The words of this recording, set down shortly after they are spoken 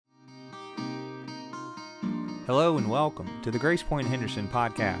Hello and welcome to the Grace Point Henderson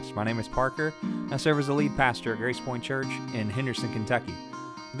podcast. My name is Parker. I serve as the lead pastor at Grace Point Church in Henderson, Kentucky.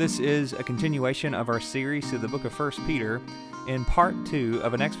 This is a continuation of our series through the book of 1 Peter in part 2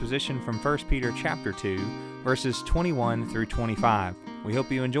 of an exposition from 1 Peter chapter 2, verses 21 through 25. We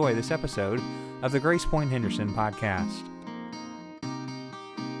hope you enjoy this episode of the Grace Point Henderson podcast. If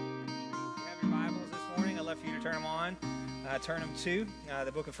you have your Bibles this morning, I'd love for you to turn them on. Turn them to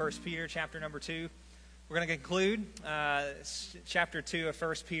the book of 1 Peter chapter number 2. We're going to conclude chapter 2 of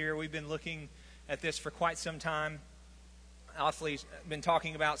 1 Peter. We've been looking at this for quite some time. Awfully been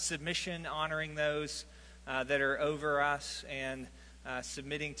talking about submission, honoring those that are over us, and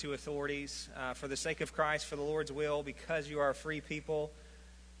submitting to authorities for the sake of Christ, for the Lord's will, because you are a free people,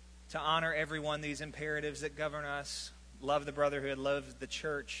 to honor everyone, these imperatives that govern us. Love the brotherhood, love the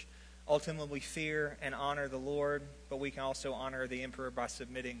church. Ultimately, we fear and honor the Lord, but we can also honor the emperor by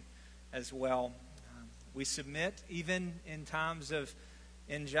submitting as well. We submit even in times of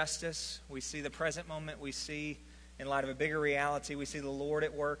injustice. We see the present moment. We see, in light of a bigger reality, we see the Lord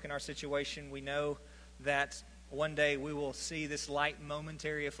at work in our situation. We know that one day we will see this light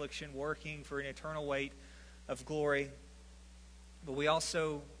momentary affliction working for an eternal weight of glory. But we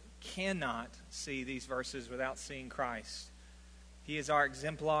also cannot see these verses without seeing Christ. He is our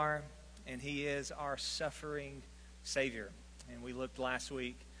exemplar, and He is our suffering Savior. And we looked last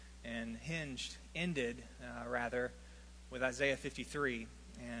week and ended with Isaiah 53.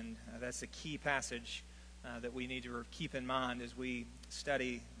 And that's a key passage that we need to keep in mind as we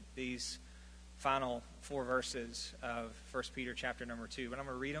study these final 4 verses of 1 Peter chapter number 2. But I'm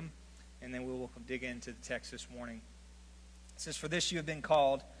going to read them, and then we will dig into the text this morning. It says, "For this you have been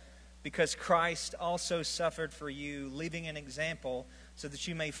called, because Christ also suffered for you, leaving an example so that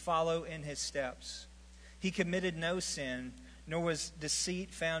you may follow in His steps. He committed no sin, nor was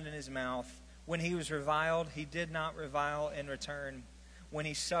deceit found in His mouth. When He was reviled, He did not revile in return. When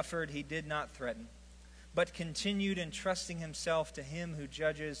He suffered, He did not threaten, but continued entrusting Himself to Him who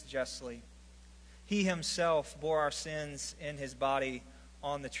judges justly. He Himself bore our sins in His body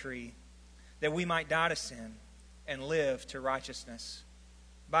on the tree, that we might die to sin and live to righteousness.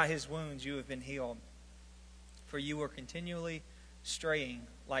 By His wounds you have been healed, for you were continually straying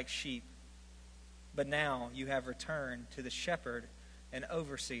like sheep. But now you have returned to the shepherd and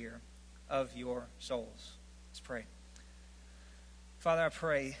overseer of your souls." Let's pray. Father, I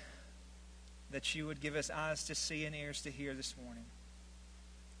pray that you would give us eyes to see and ears to hear this morning.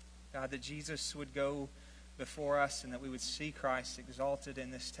 God, that Jesus would go before us and that we would see Christ exalted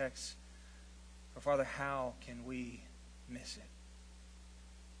in this text. But Father, how can we miss it?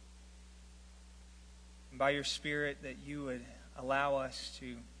 And by your Spirit, that you would allow us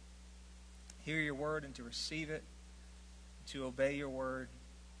to hear your word and to receive it, to obey your word.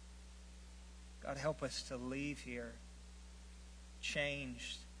 God, help us to leave here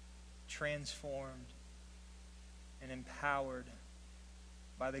changed, transformed, and empowered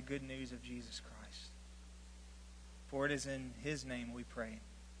by the good news of Jesus Christ. For it is in His name we pray.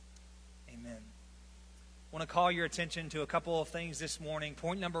 Amen. I want to call your attention to a couple of things this morning.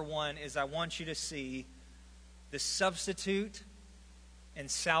 Point number 1 is I want you to see the substitute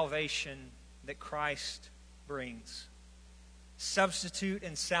and salvation that Christ brings. Substitute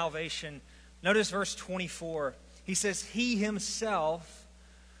and salvation. Notice verse 24. He says, He Himself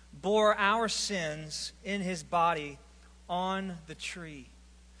bore our sins in His body on the tree,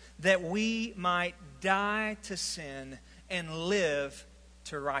 that we might die to sin and live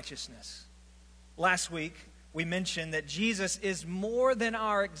to righteousness. Last week, we mentioned that Jesus is more than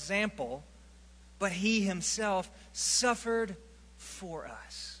our example, but He Himself suffered for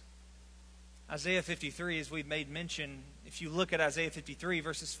us. Isaiah 53, as we've made mention, if you look at Isaiah 53,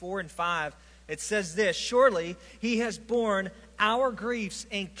 verses 4 and 5, it says this, "Surely He has borne our griefs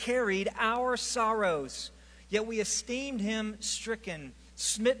and carried our sorrows, yet we esteemed Him stricken,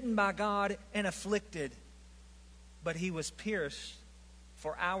 smitten by God, and afflicted. But He was pierced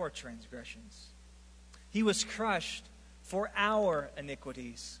for our transgressions. He was crushed for our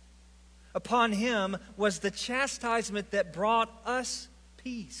iniquities. Upon Him was the chastisement that brought us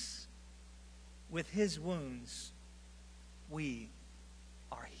peace. With His wounds, we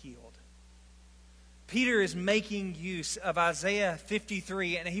are healed." Peter is making use of Isaiah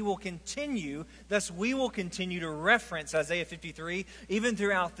 53, and he will continue, thus we will continue to reference Isaiah 53 even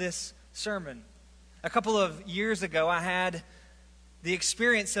throughout this sermon. A couple of years ago, I had the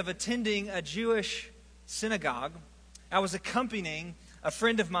experience of attending a Jewish synagogue. I was accompanying a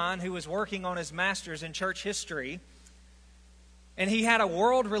friend of mine who was working on his master's in church history. And he had a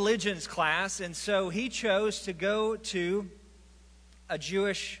world religions class, and so he chose to go to a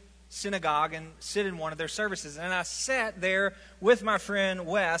Jewish synagogue and sit in one of their services. And I sat there with my friend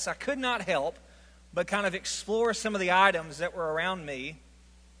Wes. I could not help but kind of explore some of the items that were around me.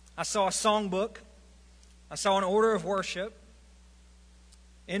 I saw a songbook. I saw an order of worship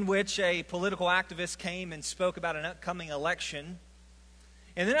in which a political activist came and spoke about an upcoming election.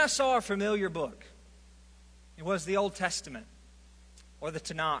 And then I saw a familiar book. It was the Old Testament, or the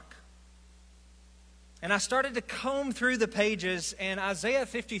Tanakh. And I started to comb through the pages, and Isaiah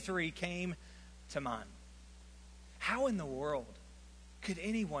 53 came to mind. How in the world could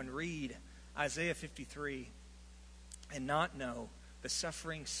anyone read Isaiah 53 and not know the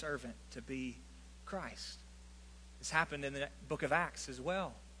suffering servant to be Christ? This happened in the book of Acts as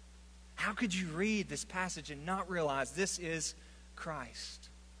well. How could you read this passage and not realize this is Christ?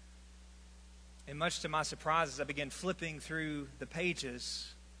 And much to my surprise, as I began flipping through the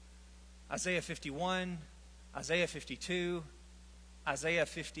pages, Isaiah 51, Isaiah 52, Isaiah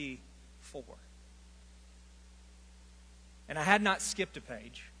 54. And I had not skipped a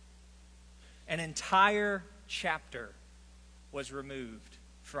page. An entire chapter was removed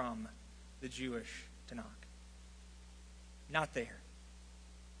from the Jewish Tanakh. Not there.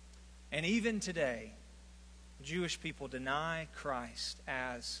 And even today, Jewish people deny Christ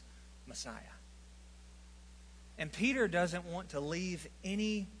as Messiah. And Peter doesn't want to leave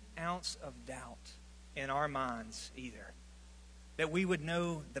any ounce of doubt in our minds either. That we would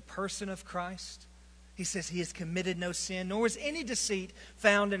know the person of Christ. He says he has committed no sin, nor is any deceit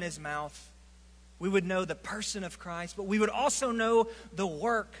found in his mouth. We would know the person of Christ, but we would also know the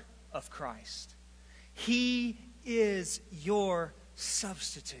work of Christ. He is your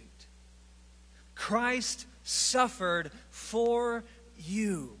substitute. Christ suffered for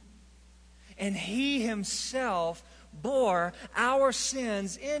you. And he himself bore our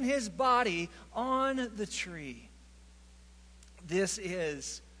sins in his body on the tree. This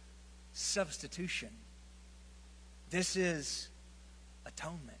is substitution. This is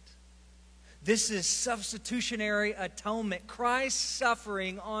atonement. This is substitutionary atonement. Christ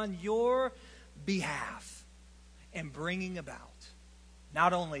suffering on your behalf and bringing about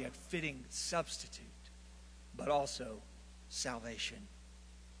not only a fitting substitute, but also salvation.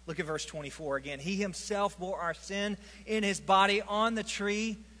 Look at verse 24 again. He himself bore our sin in his body on the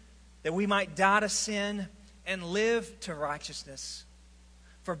tree, that we might die to sin and live to righteousness.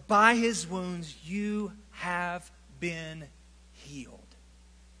 For by his wounds you have been healed.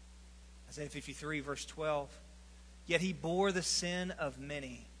 Isaiah 53 verse 12. Yet he bore the sin of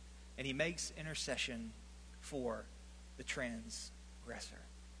many, and he makes intercession for the transgressor.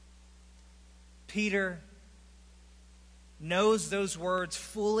 Peter knows those words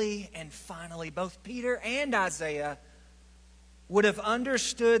fully and finally. Both Peter and Isaiah would have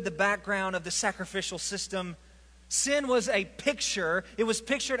understood the background of the sacrificial system. Sin was a picture. It was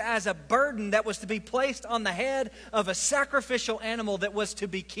pictured as a burden that was to be placed on the head of a sacrificial animal that was to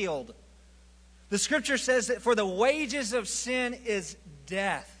be killed. The scripture says that for the wages of sin is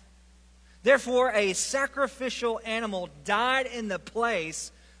death. Therefore, a sacrificial animal died in the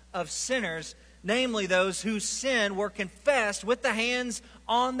place of sinners, namely those whose sin were confessed with the hands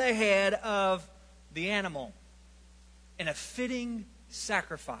on the head of the animal in a fitting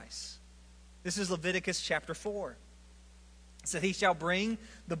sacrifice. This is Leviticus chapter 4. It said, he shall bring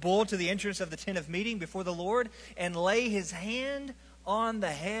the bull to the entrance of the tent of meeting before the Lord and lay his hand on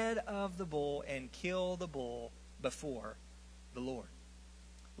the head of the bull and kill the bull before the Lord.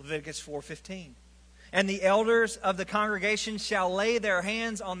 Leviticus 4:15. And the elders of the congregation shall lay their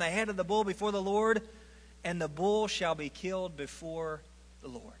hands on the head of the bull before the Lord, and the bull shall be killed before the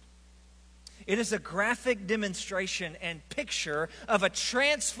Lord. It is a graphic demonstration and picture of a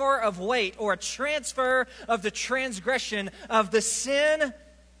transfer of weight, or a transfer of the transgression of the sin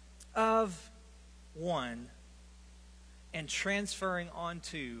of one, and transferring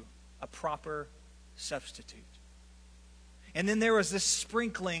onto a proper substitute. And then there was this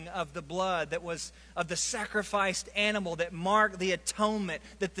sprinkling of the blood that was of the sacrificed animal that marked the atonement,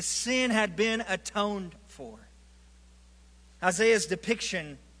 that the sin had been atoned for. Isaiah's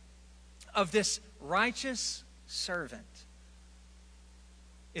depiction of this righteous servant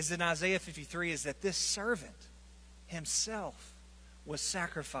is in Isaiah 53 is that this servant himself was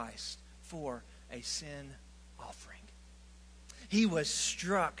sacrificed for a sin offering. He was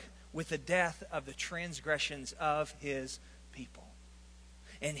struck with the death of the transgressions of his people.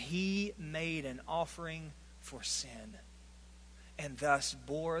 And he made an offering for sin, and thus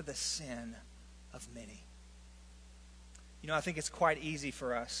bore the sin of many. You know, I think it's quite easy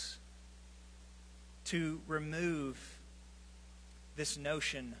for us to remove this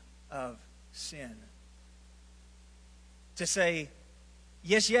notion of sin. To say,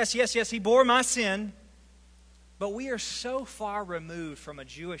 Yes, he bore my sin. But we are so far removed from a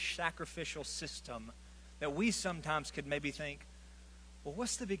Jewish sacrificial system that we sometimes could maybe think, well,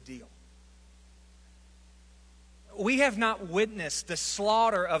 what's the big deal? We have not witnessed the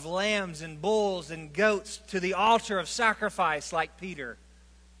slaughter of lambs and bulls and goats to the altar of sacrifice like Peter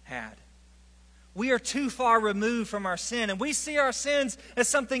had. We are too far removed from our sin, and we see our sins as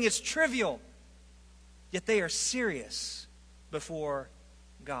something that's trivial, yet they are serious before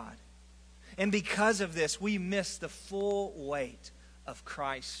God. And because of this, we miss the full weight of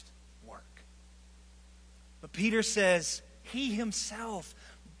Christ's work. But Peter says, He Himself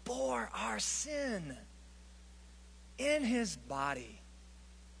bore our sin in His body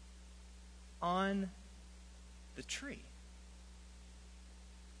on the tree.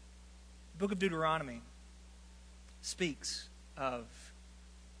 The book of Deuteronomy speaks of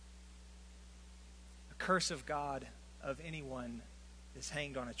a curse of God of anyone is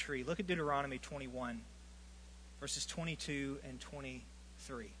hanged on a tree. Look at Deuteronomy 21, verses 22 and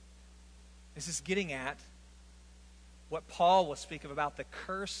 23. This is getting at what Paul will speak of about the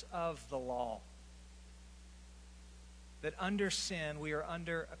curse of the law. That under sin we are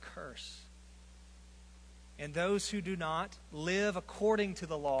under a curse. And those who do not live according to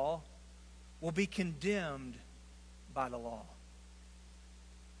the law will be condemned by the law.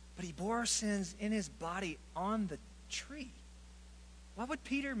 But He bore our sins in His body on the tree. Why would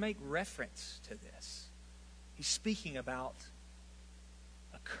Peter make reference to this? He's speaking about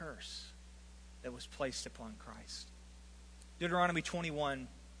a curse that was placed upon Christ. Deuteronomy 21.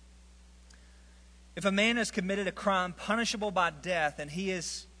 If a man has committed a crime punishable by death, and he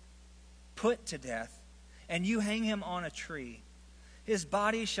is put to death, and you hang him on a tree, his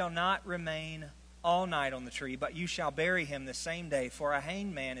body shall not remain all night on the tree, but you shall bury him the same day, for a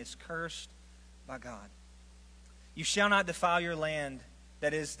hanged man is cursed by God. You shall not defile your land,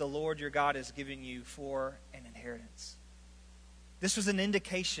 that is, the Lord your God is giving you for an inheritance. This was an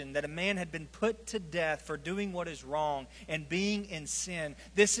indication that a man had been put to death for doing what is wrong and being in sin.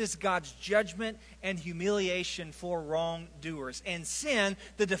 This is God's judgment and humiliation for wrongdoers. And sin,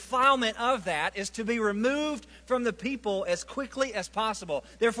 the defilement of that, is to be removed from the people as quickly as possible.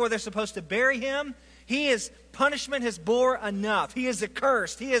 Therefore, they're supposed to bury him. Punishment has bore enough. He is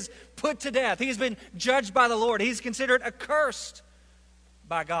accursed. He is put to death. He has been judged by the Lord. He's considered accursed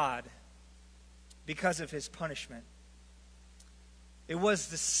by God because of his punishment. It was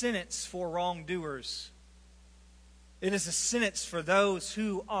the sentence for wrongdoers. It is a sentence for those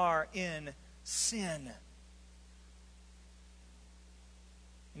who are in sin.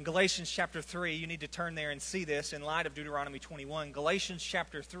 In Galatians chapter 3, you need to turn there and see this in light of Deuteronomy 21. Galatians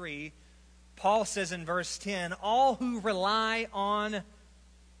chapter 3, Paul says in verse 10, all who rely on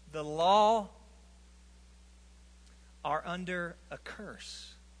the law are under a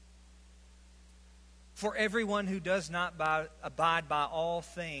curse. For everyone who does not abide by all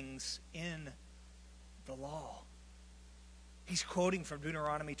things in the law. He's quoting from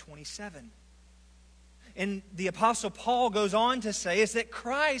Deuteronomy 27. And the Apostle Paul goes on to say is that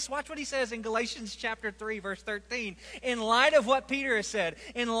Christ, watch what he says in Galatians chapter 3, verse 13. In light of what Peter has said,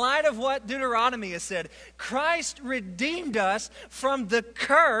 in light of what Deuteronomy has said, Christ redeemed us from the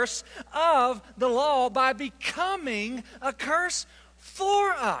curse of the law by becoming a curse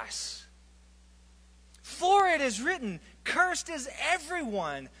for us. For it is written, cursed is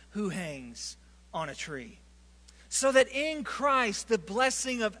everyone who hangs on a tree. So that in Christ the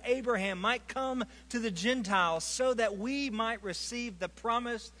blessing of Abraham might come to the Gentiles, so that we might receive the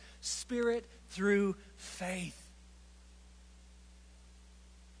promised Spirit through faith.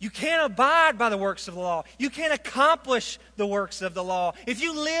 You can't abide by the works of the law. You can't accomplish the works of the law. If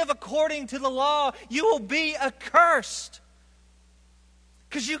you live according to the law, you will be accursed.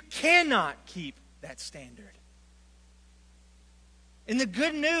 Because you cannot keep that standard. And the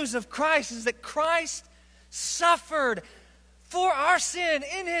good news of Christ is that Christ suffered for our sin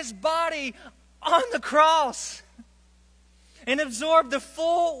in his body on the cross and absorbed the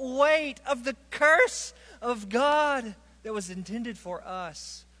full weight of the curse of God that was intended for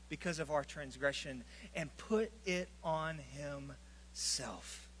us because of our transgression and put it on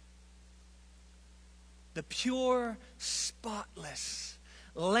himself. The pure, spotless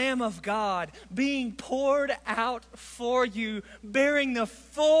Lamb of God being poured out for you, bearing the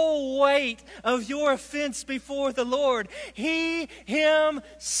full weight of your offense before the Lord. He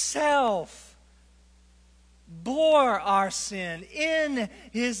himself bore our sin in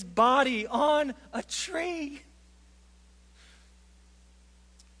his body on a tree.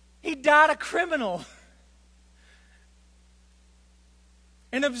 He died a criminal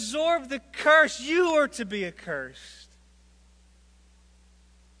and absorbed the curse. You are to be accursed.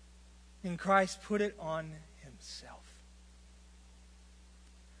 And Christ put it on himself.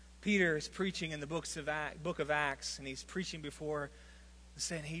 Peter is preaching in the book of Acts, and he's preaching before the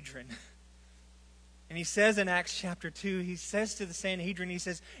Sanhedrin. And he says in Acts chapter 2, he says to the Sanhedrin, he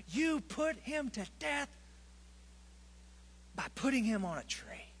says, you put him to death by putting him on a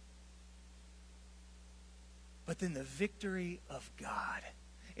tree. But then the victory of God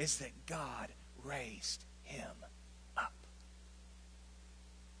is that God raised him up.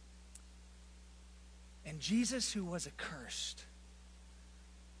 And Jesus, who was accursed,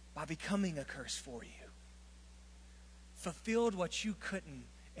 by becoming a curse for you, fulfilled what you couldn't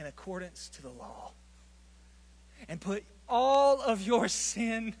in accordance to the law, and put all of your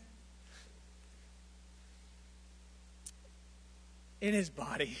sin in his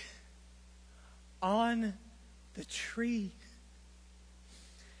body on the tree,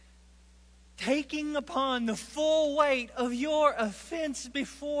 taking upon the full weight of your offense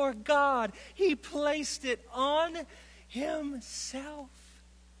before God. He placed it on himself.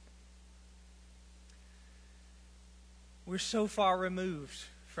 We're so far removed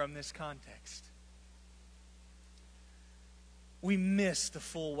from this context. We miss the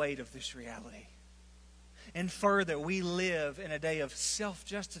full weight of this reality. And further, we live in a day of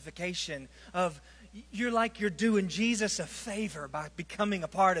self-justification, of you're like you're doing Jesus a favor by becoming a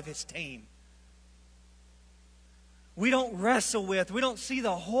part of his team. We don't wrestle with, we don't see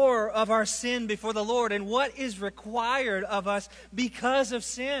the horror of our sin before the Lord and what is required of us because of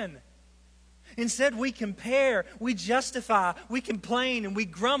sin. Instead, we compare, we justify, we complain, and we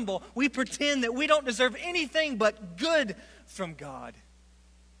grumble. We pretend that we don't deserve anything but good from God.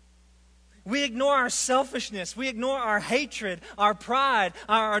 We ignore our selfishness. We ignore our hatred, our pride,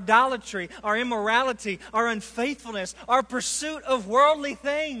 our idolatry, our immorality, our unfaithfulness, our pursuit of worldly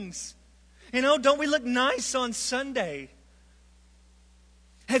things. You know, don't we look nice on Sunday?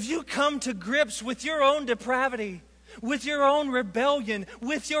 Have you come to grips with your own depravity? With your own rebellion,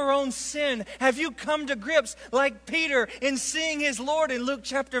 with your own sin? Have you come to grips like Peter in seeing his Lord in Luke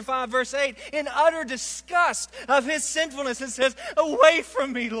chapter 5 verse 8 in utter disgust of his sinfulness and says, away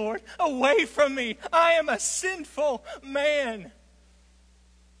from me, Lord, away from me. I am a sinful man.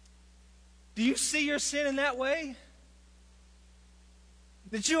 Do you see your sin in that way?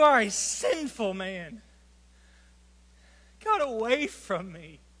 That you are a sinful man. God, away from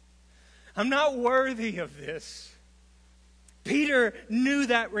me. I'm not worthy of this. Peter knew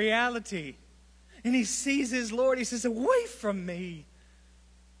that reality. And he sees his Lord. He says, away from me.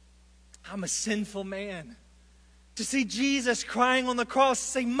 I'm a sinful man. To see Jesus crying on the cross,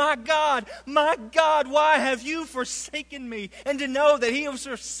 say, my God, why have you forsaken me? And to know that he was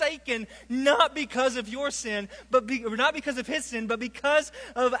forsaken not because of your sin, not because of his sin, but because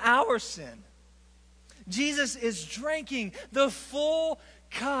of our sin. Jesus is drinking the full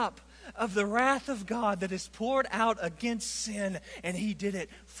cup of the wrath of God that is poured out against sin, and he did it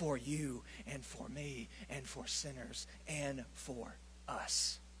for you and for me and for sinners and for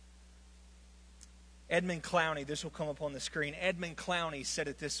us. Edmund Clowney, this will come up on the screen. Edmund Clowney said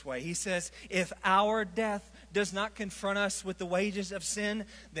it this way. He says, if our death does not confront us with the wages of sin,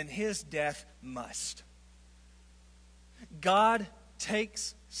 then his death must. God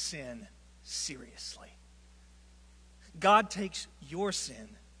takes sin seriously. God takes your sin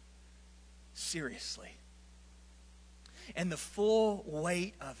seriously. And the full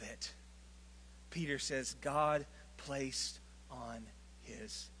weight of it, Peter says, God placed on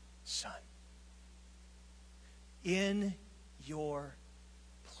his Son. In your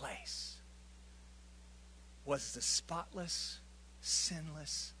place was the spotless,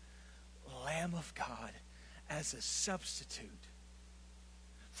 sinless Lamb of God as a substitute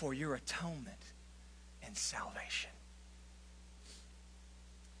for your atonement and salvation.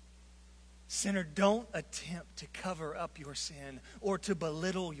 Sinner, don't attempt to cover up your sin or to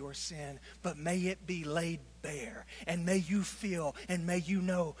belittle your sin, but may it be laid bare, and may you feel and may you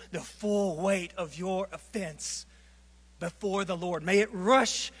know the full weight of your offense before the Lord. May it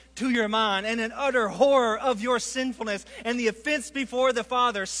rush to your mind, and in utter horror of your sinfulness and the offense before the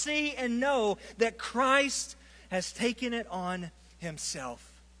Father, see and know that Christ has taken it on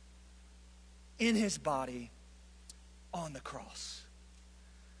himself in his body on the cross.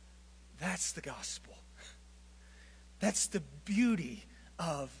 That's the gospel. That's the beauty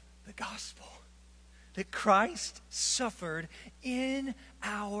of the gospel. That Christ suffered in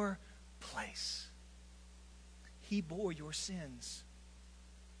our place. He bore your sins.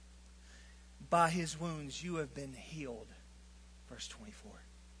 By his wounds you have been healed. Verse 24.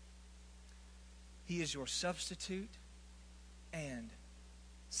 He is your substitute and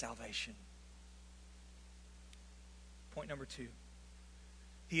salvation. Point number 2.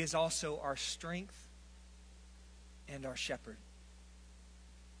 He is also our strength and our shepherd.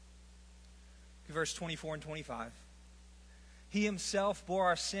 Verse 24 and 25. He himself bore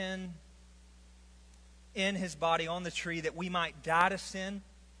our sin in his body on the tree that we might die to sin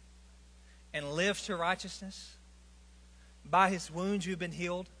and live to righteousness. By his wounds you've been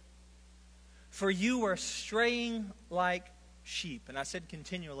healed. For you were straying like sheep. And I said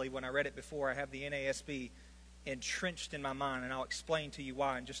continually when I read it before, I have the NASB entrenched in my mind, and I'll explain to you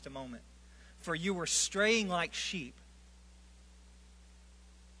why in just a moment. For you were straying like sheep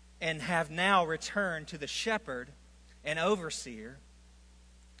and have now returned to the shepherd and overseer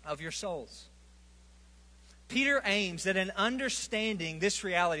of your souls. Peter aims at an understanding this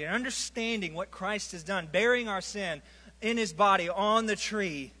reality, an understanding what Christ has done, bearing our sin in his body on the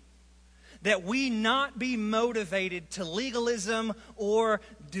tree, that we not be motivated to legalism or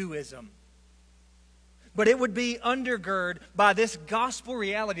doism. But it would be undergirded by this gospel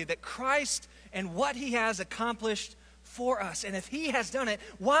reality that Christ and what he has accomplished for us. And if he has done it,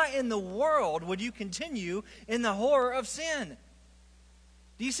 why in the world would you continue in the horror of sin?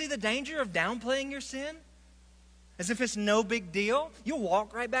 Do you see the danger of downplaying your sin? As if it's no big deal? You'll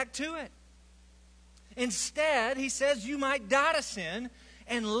walk right back to it. Instead, he says you might die to sin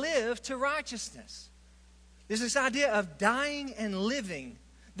and live to righteousness. There's this idea of dying and living,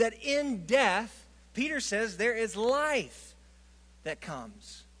 that in death, Peter says there is life that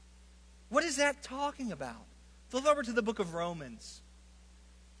comes. What is that talking about? Flip over to the book of Romans.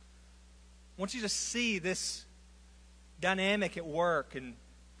 I want you to see this dynamic at work and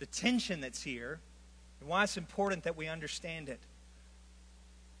the tension that's here and why it's important that we understand it.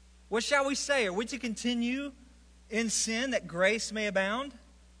 What shall we say? Are we to continue in sin that grace may abound?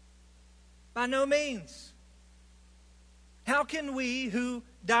 By no means. How can we who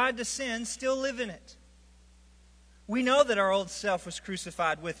died to sin still live in it? We know that our old self was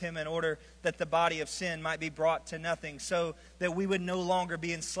crucified with him in order that the body of sin might be brought to nothing, so that we would no longer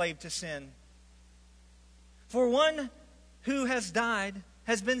be enslaved to sin. For one who has died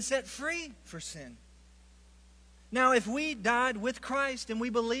has been set free for sin. Now, if we died with Christ and we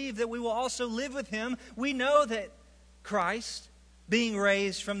believe that we will also live with him, we know that Christ, being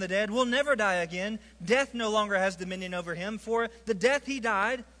raised from the dead, will never die again. Death no longer has dominion over him. For the death he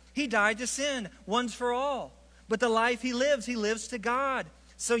died to sin once for all. But the life he lives to God.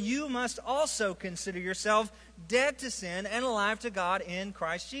 So you must also consider yourself dead to sin and alive to God in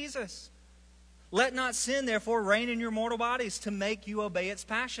Christ Jesus. Let not sin, therefore, reign in your mortal bodies to make you obey its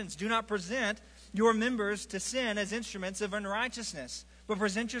passions. Do not present your members to sin as instruments of unrighteousness, but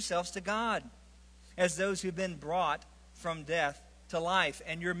present yourselves to God as those who've been brought from death to life,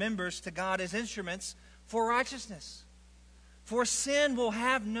 and your members to God as instruments for righteousness. For sin will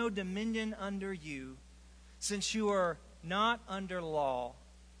have no dominion under you, since you are not under law,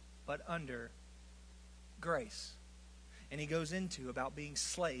 but under grace. And he goes into about being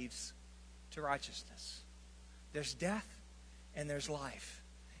slaves to righteousness. There's death and there's life.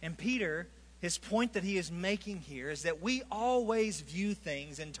 And Peter, his point that he is making here is that we always view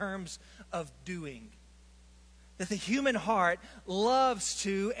things in terms of doing. That the human heart loves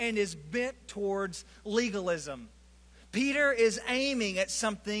to and is bent towards legalism. Peter is aiming at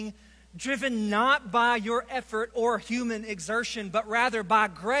something driven not by your effort or human exertion, but rather by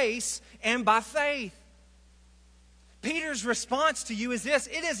grace and by faith. Peter's response to you is this: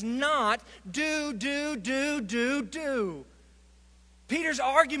 it is not do. Peter's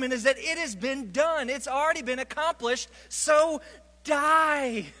argument is that it has been done. It's already been accomplished, so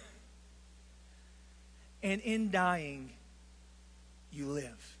die. And in dying, you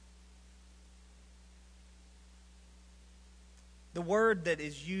live. The word that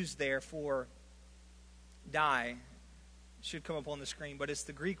is used there for die should come up on the screen, but it's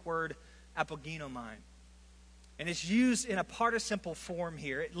the Greek word apoginomai. And it's used in a participle form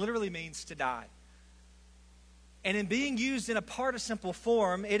here. It literally means to die. And in being used in a participle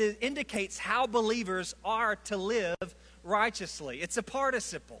form, it indicates how believers are to live righteously. It's a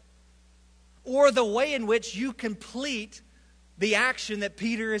participle. Or the way in which you complete the action that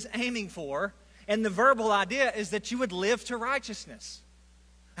Peter is aiming for. And the verbal idea is that you would live to righteousness.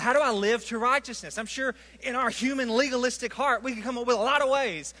 How do I live to righteousness? I'm sure in our human legalistic heart, we can come up with a lot of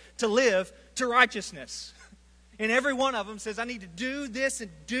ways to live to righteousness. And every one of them says, I need to do this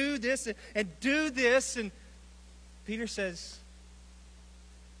and do this and do this. And Peter says,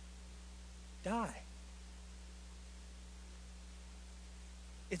 die.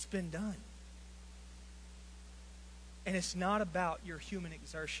 It's been done. And it's not about your human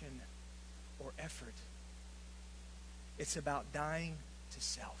exertion or effort. It's about dying to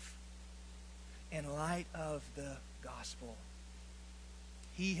self in light of the gospel.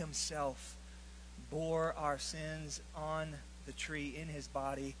 He himself bore our sins on the tree in his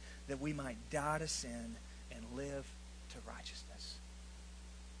body that we might die to sin and live to righteousness.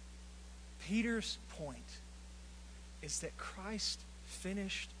 Peter's point is that Christ's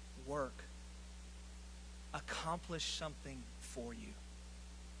finished work accomplished something for you.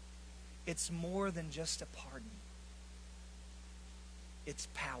 It's more than just a pardon. It's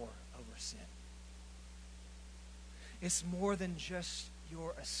power over sin. It's more than just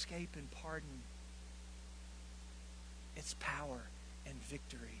your escape and pardon. It's power and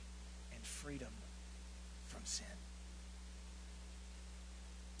victory and freedom from sin.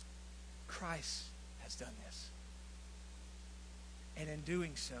 Christ has done this. And in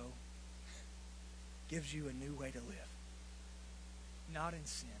doing so, gives you a new way to live. Not in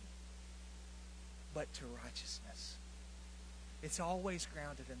sin, but to righteousness. It's always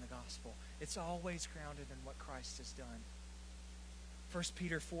grounded in the gospel. It's always grounded in what Christ has done. 1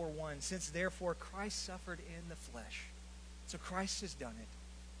 Peter 4:1, since therefore Christ suffered in the flesh. So Christ has done it.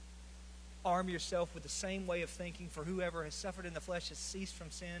 Arm yourself with the same way of thinking, for whoever has suffered in the flesh has ceased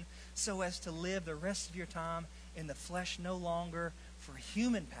from sin, so as to live the rest of your time in the flesh no longer for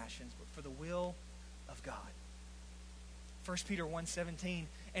human passions, but for the will of God. 1 Peter 1:17,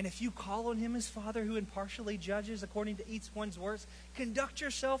 and if you call on him as Father who impartially judges according to each one's works, conduct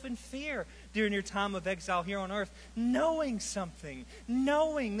yourself in fear during your time of exile here on earth, knowing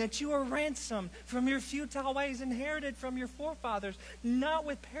that you are ransomed from your futile ways inherited from your forefathers, not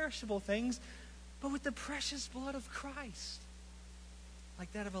with perishable things, but with the precious blood of Christ,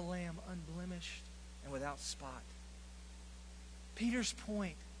 like that of a lamb unblemished and without spot. Peter's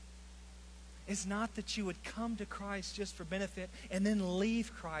point is not that you would come to Christ just for benefit and then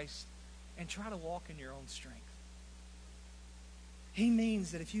leave Christ and try to walk in your own strength. He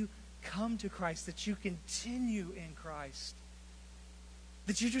means that if you come to Christ, that you continue in Christ.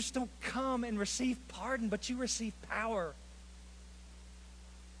 That you just don't come and receive pardon, but you receive power.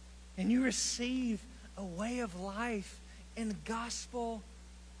 And you receive a way of life and the gospel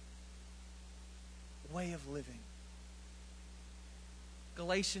way of living.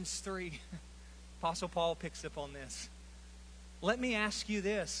 Galatians 3, Apostle Paul picks up on this. Let me ask you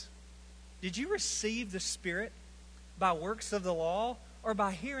this. Did you receive the Spirit by works of the law or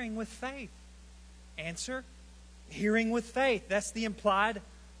by hearing with faith? Answer, hearing with faith. That's the implied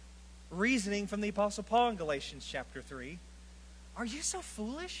reasoning from the Apostle Paul in Galatians chapter 3. Are you so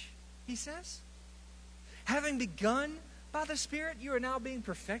foolish? He says. Having begun by the Spirit, you are now being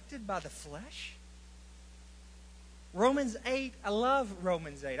perfected by the flesh. Romans 8, I love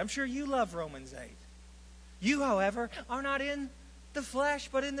Romans 8. I'm sure you love Romans 8. You, however, are not in the flesh,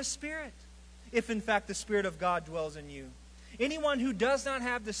 but in the Spirit, if in fact the Spirit of God dwells in you. Anyone who does not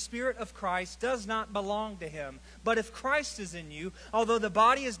have the Spirit of Christ does not belong to him. But if Christ is in you, although the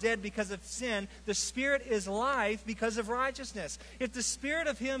body is dead because of sin, the Spirit is life because of righteousness. If the Spirit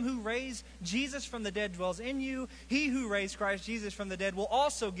of him who raised Jesus from the dead dwells in you, he who raised Christ Jesus from the dead will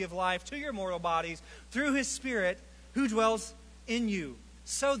also give life to your mortal bodies through his Spirit who dwells in you.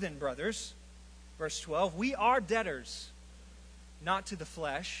 So then, brothers, verse 12, we are debtors, not to the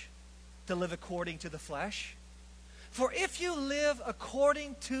flesh, to live according to the flesh. For if you live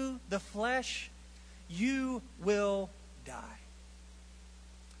according to the flesh, you will die.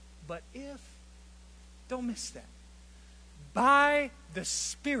 But if, don't miss that, by the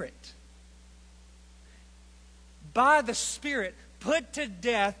Spirit, put to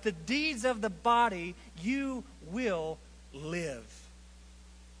death the deeds of the body, you will live.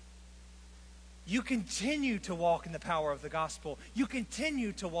 You continue to walk in the power of the gospel. You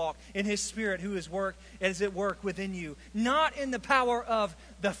continue to walk in his Spirit who is at work within you. Not in the power of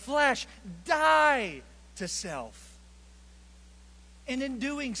the flesh. Die to self. And in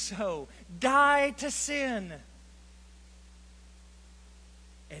doing so, die to sin.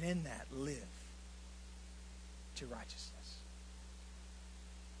 And in that, live to righteousness.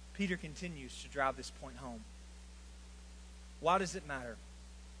 Peter continues to drive this point home. Why does it matter?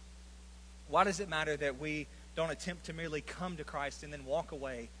 Why does it matter that we don't attempt to merely come to Christ and then walk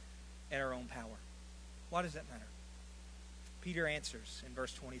away in our own power? Why does that matter? Peter answers in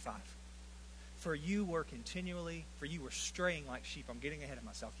verse 25. For you were straying like sheep. I'm getting ahead of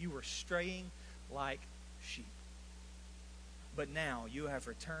myself. You were straying like sheep. But now you have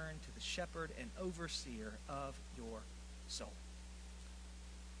returned to the shepherd and overseer of your soul.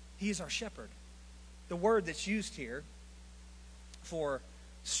 He is our shepherd. The word that's used here for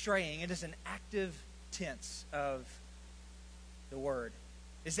straying, it is an active tense of the word,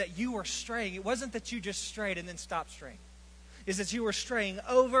 is that you were straying. It wasn't that you just strayed and then stopped straying. is that you are straying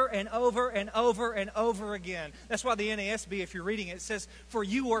over and over and over and over again. That's why the NASB, if you're reading it, says, for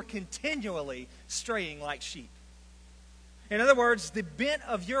you are continually straying like sheep. In other words, the bent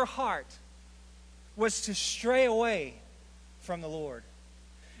of your heart was to stray away from the Lord.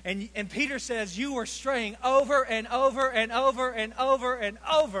 And Peter says, you are straying over and over and over and over and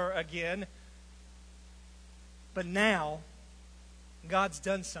over again. But now, God's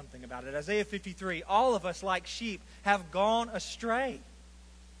done something about it. Isaiah 53, all of us like sheep have gone astray.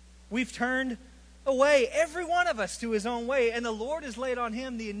 We've turned away, every one of us, to his own way, and the Lord has laid on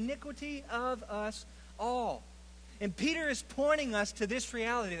him the iniquity of us all. And Peter is pointing us to this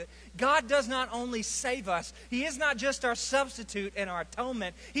reality that God does not only save us, he is not just our substitute and our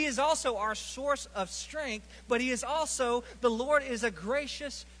atonement, he is also our source of strength, but he is also, the Lord is a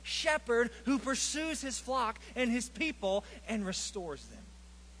gracious shepherd who pursues his flock and his people and restores them.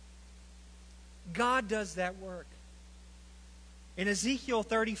 God does that work. In Ezekiel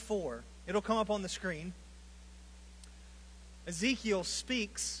 34, it'll come up on the screen, Ezekiel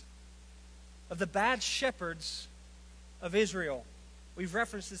speaks of the bad shepherds of Israel. We've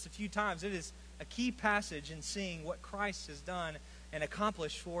referenced this a few times. It is a key passage in seeing what Christ has done and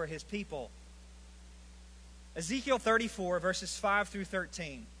accomplished for his people. Ezekiel 34, verses 5 through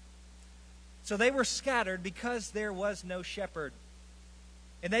 13. So they were scattered because there was no shepherd,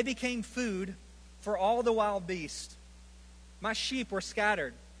 and they became food for all the wild beasts. My sheep were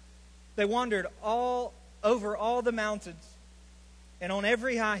scattered. They wandered all over all the mountains and on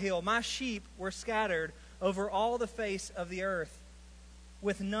every high hill. My sheep were scattered over all the face of the earth,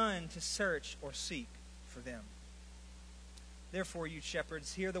 with none to search or seek for them. Therefore, you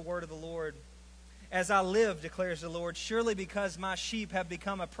shepherds, hear the word of the Lord. As I live, declares the Lord, surely because my sheep have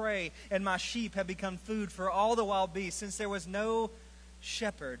become a prey, and my sheep have become food for all the wild beasts, since there was no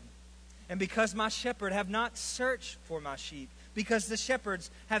shepherd, and because my shepherd have not searched for my sheep, because the shepherds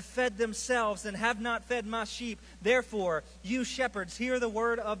have fed themselves and have not fed my sheep. Therefore, you shepherds, hear the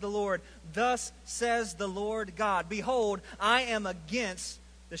word of the Lord. Thus says the Lord God, behold, I am against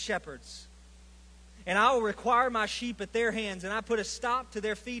the shepherds, and I will require my sheep at their hands, and I put a stop to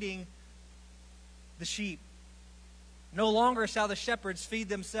their feeding the sheep. No longer shall the shepherds feed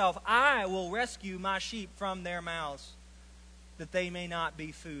themselves. I will rescue my sheep from their mouths, that they may not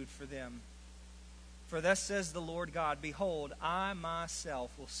be food for them. For thus says the Lord God, behold, I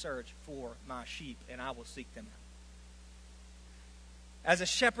myself will search for my sheep, and I will seek them out. As a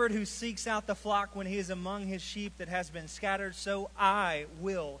shepherd who seeks out the flock when he is among his sheep that has been scattered, so I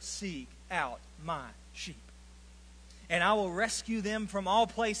will seek out my sheep. And I will rescue them from all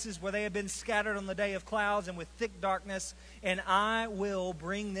places where they have been scattered on the day of clouds and with thick darkness. And I will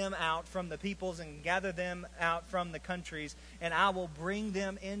bring them out from the peoples and gather them out from the countries. And I will bring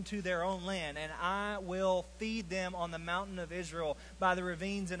them into their own land. And I will feed them on the mountain of Israel, by the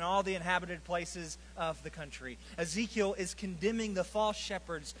ravines and all the inhabited places of the country. Ezekiel is condemning the false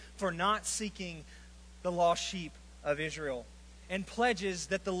shepherds for not seeking the lost sheep of Israel, and pledges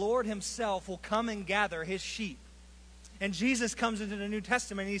that the Lord himself will come and gather his sheep. And Jesus comes into the New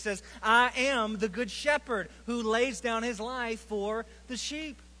Testament and he says, I am the good shepherd who lays down his life for the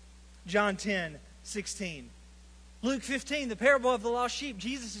sheep. John 10:16. Luke 15, the parable of the lost sheep.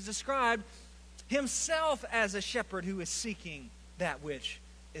 Jesus has described himself as a shepherd who is seeking that which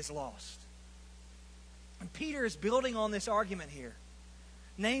is lost. And Peter is building on this argument here,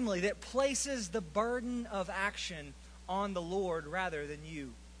 namely that places the burden of action on the Lord rather than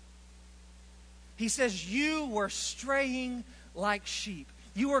you. He says, you were straying like sheep.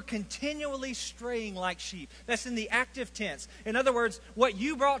 You were continually straying like sheep. That's in the active tense. In other words, what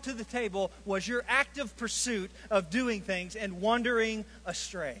you brought to the table was your active pursuit of doing things and wandering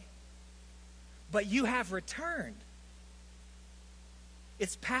astray. But you have returned.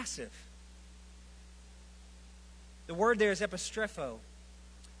 It's passive. The word there is epistrepho.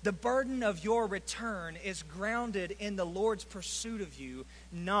 The burden of your return is grounded in the Lord's pursuit of you,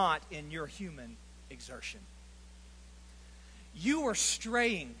 not in your human exertion. You are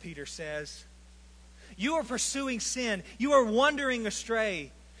straying, Peter says. You are pursuing sin. You are wandering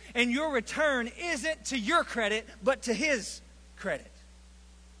astray. And your return isn't to your credit, but to his credit.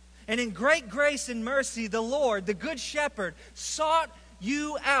 And in great grace and mercy, the Lord, the Good Shepherd, sought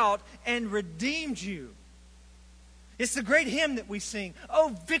you out and redeemed you. It's the great hymn that we sing.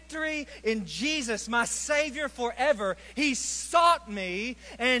 Oh, victory in Jesus, my Savior forever. He sought me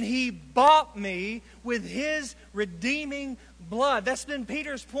and he bought me with his redeeming blood. That's been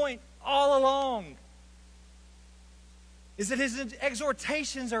Peter's point all along. Is that his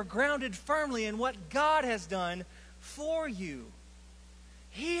exhortations are grounded firmly in what God has done for you.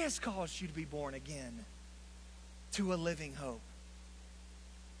 He has caused you to be born again. to a living hope.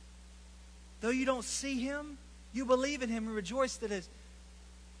 Though you don't see Him, you believe in Him and rejoice that is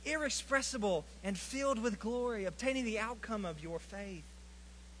inexpressible and filled with glory, obtaining the outcome of your faith.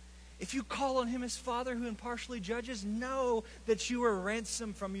 If you call on Him as Father who impartially judges, know that you are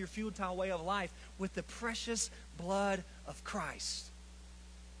ransomed from your futile way of life with the precious blood of Christ.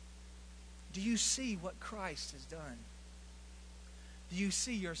 Do you see what Christ has done? Do you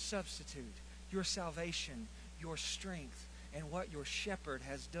see your substitute, your salvation, your strength, and what your shepherd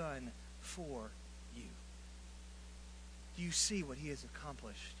has done for you? Do you see what He has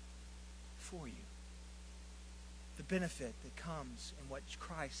accomplished for you? The benefit that comes in what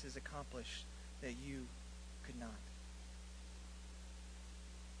Christ has accomplished that you could not.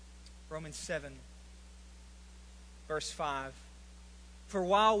 Romans 7, verse 5. For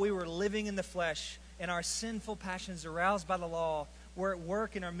while we were living in the flesh, and our sinful passions aroused by the law were at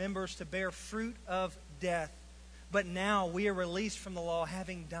work in our members to bear fruit of death. But now we are released from the law,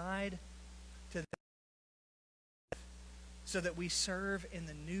 having died to death, so that we serve in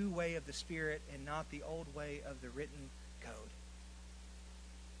the new way of the Spirit and not the old way of the written code.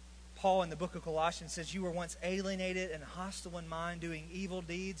 Paul in the book of Colossians says, you were once alienated and hostile in mind, doing evil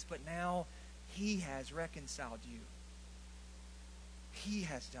deeds, but now He has reconciled you. He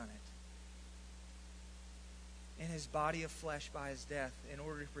has done it in His body of flesh by His death, in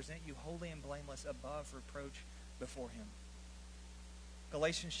order to present you holy and blameless above reproach before Him.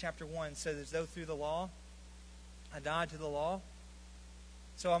 Galatians chapter 1 says, as though through the law I died to the law,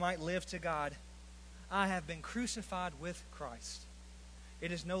 so I might live to God. I have been crucified with Christ.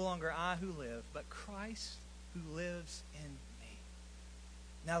 It is no longer I who live, but Christ who lives in me.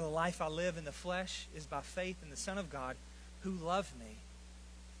 Now the life I live in the flesh is by faith in the Son of God, who loved me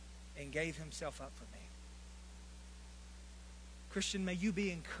and gave Himself up for me. Christian, may you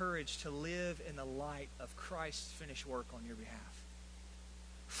be encouraged to live in the light of Christ's finished work on your behalf,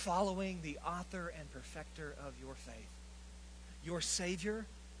 following the author and perfecter of your faith, your Savior,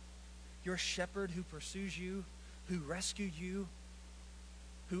 your shepherd who pursues you, who rescued you,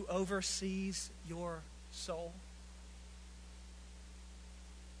 who oversees your soul.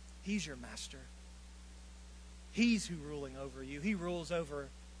 He's your master. He's who ruling over you. He rules over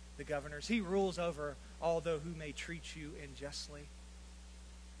the governors. He rules over all those who may treat you unjustly.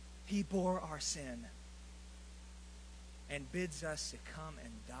 He bore our sin and bids us to come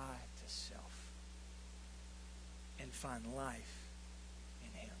and die to self and find life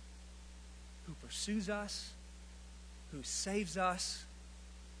in Him, who pursues us, who saves us,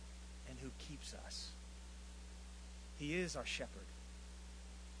 and who keeps us. He is our shepherd,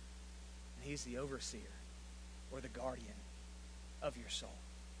 and He's the overseer or the guardian of your soul.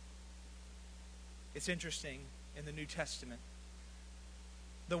 It's interesting, in the New Testament,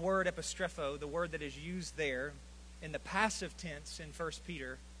 the word epistrepho, the word that is used there in the passive tense in 1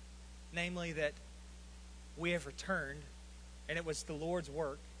 Peter, namely that we have returned, and it was the Lord's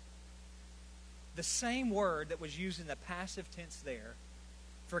work. The same word that was used in the passive tense there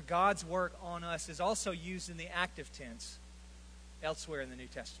for God's work on us is also used in the active tense elsewhere in the New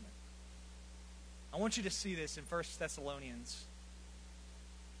Testament. I want you to see this in 1 Thessalonians,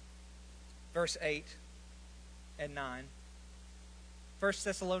 verse 8 and 9. 1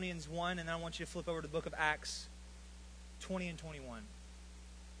 Thessalonians 1, and then I want you to flip over to the book of Acts 20 and 21.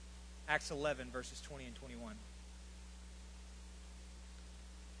 Acts 11, verses 20 and 21.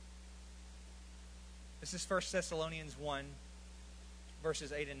 This is 1 Thessalonians 1,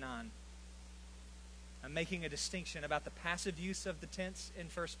 verses 8 and 9. I'm making a distinction about the passive use of the tense in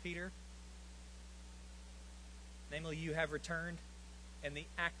 1 Peter. Namely, you have returned, and the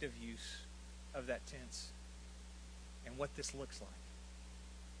active use of that tense and what this looks like.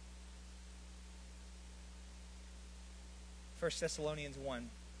 1 Thessalonians 1,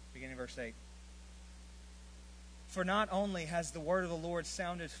 beginning verse 8. For not only has the word of the Lord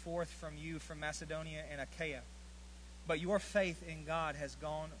sounded forth from you from Macedonia and Achaia, but your faith in God has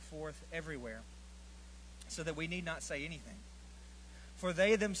gone forth everywhere, so that we need not say anything. For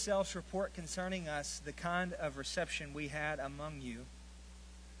they themselves report concerning us the kind of reception we had among you,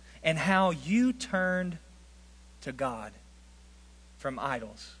 and how you turned to God from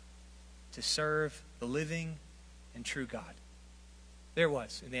idols to serve the living and true God. There it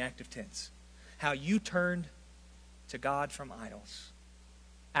was in the active tense. How you turned to God from idols.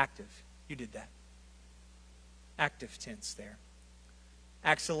 Active. You did that. Active tense there.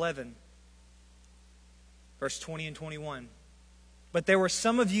 Acts 11, verse 20 and 21. But there were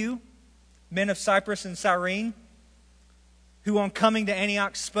some of you, men of Cyprus and Cyrene, who on coming to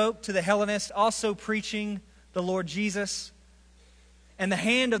Antioch spoke to the Hellenists, also preaching the Lord Jesus. And the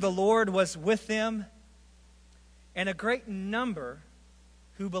hand of the Lord was with them, And a great number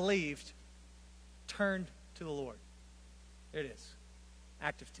who believed turned to the Lord. There it is.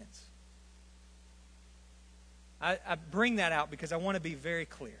 Active tense. I bring that out because I want to be very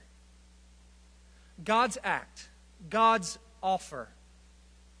clear. God's act, God's offer,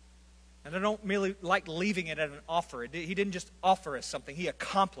 and I don't merely like leaving it at an offer. He didn't just offer us something. He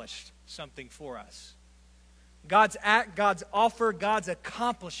accomplished something for us. God's act, God's offer, God's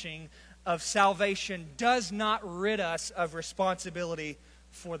accomplishing of salvation does not rid us of responsibility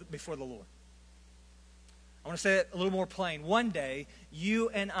before the Lord. I want to say it a little more plain. One day, you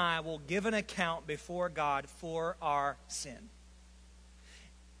and I will give an account before God for our sin.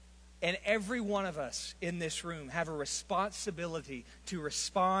 And every one of us in this room have a responsibility to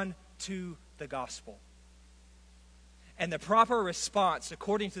respond to the gospel. And the proper response,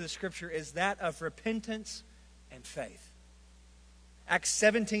 according to the Scripture, is that of repentance and faith. Acts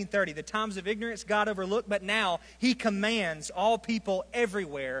 17:30, the times of ignorance God overlooked, but now He commands all people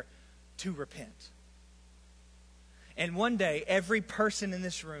everywhere to repent. And one day, every person in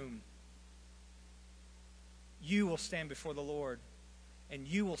this room, you will stand before the Lord, and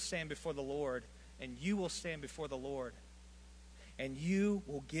you will stand before the Lord, and you will stand before the Lord, and you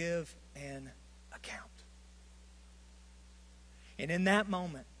will give an account. And in that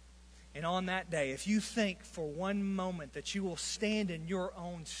moment, and on that day, if you think for one moment that you will stand in your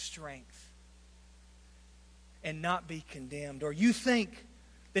own strength and not be condemned, or you think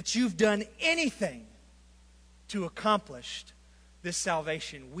that you've done anything to accomplish this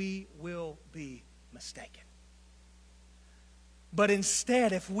salvation, we will be mistaken. But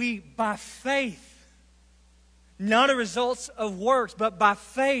instead, if we, by faith, not a result of works, but by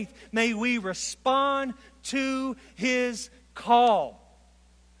faith, may we respond to His call.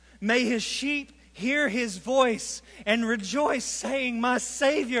 May His sheep hear His voice and rejoice, saying, "My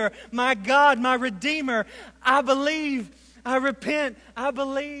Savior, my God, my Redeemer, I believe, I repent, I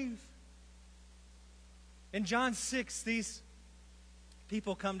believe." In John 6, these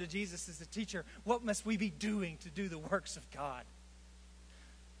people come to Jesus as a teacher. What must we be doing to do the works of God?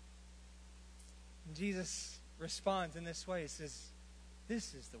 And Jesus responds in this way. He says,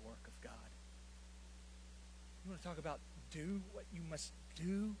 this is the work of God. You want to talk about do what you must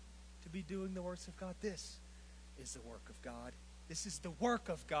do to be doing the works of God? This is the work of God. This is the work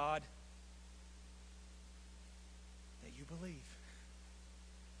of God, that you believe.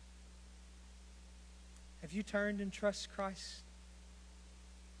 Have you turned and trusted Christ?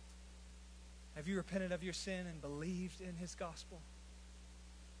 Have you repented of your sin and believed in His gospel?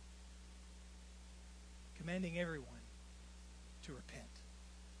 Commanding everyone to repent.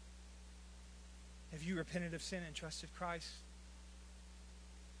 Have you repented of sin and trusted Christ?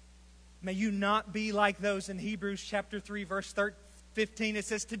 May you not be like those in Hebrews chapter 3, verse 15. It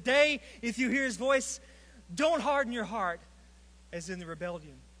says, "Today, if you hear His voice, don't harden your heart as in the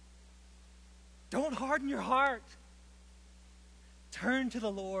rebellion." Don't harden your heart. Turn to the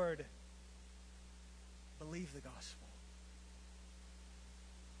Lord. Believe the gospel.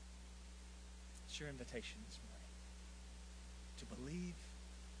 It's your invitation this morning to believe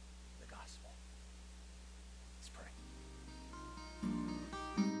the gospel. Let's pray.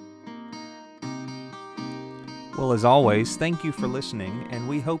 Well, as always, thank you for listening, and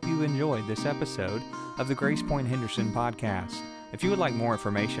we hope you enjoyed this episode of the Grace Point Henderson podcast. If you would like more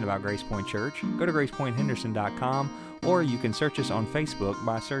information about Grace Point Church, go to gracepointhenderson.com, or you can search us on Facebook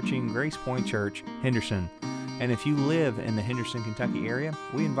by searching Grace Point Church Henderson. And if you live in the Henderson, Kentucky area,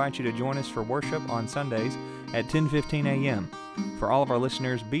 we invite you to join us for worship on Sundays at 10:15 a.m. For all of our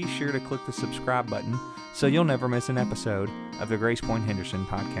listeners, be sure to click the subscribe button so you'll never miss an episode of the Grace Point Henderson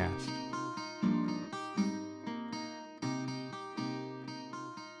podcast.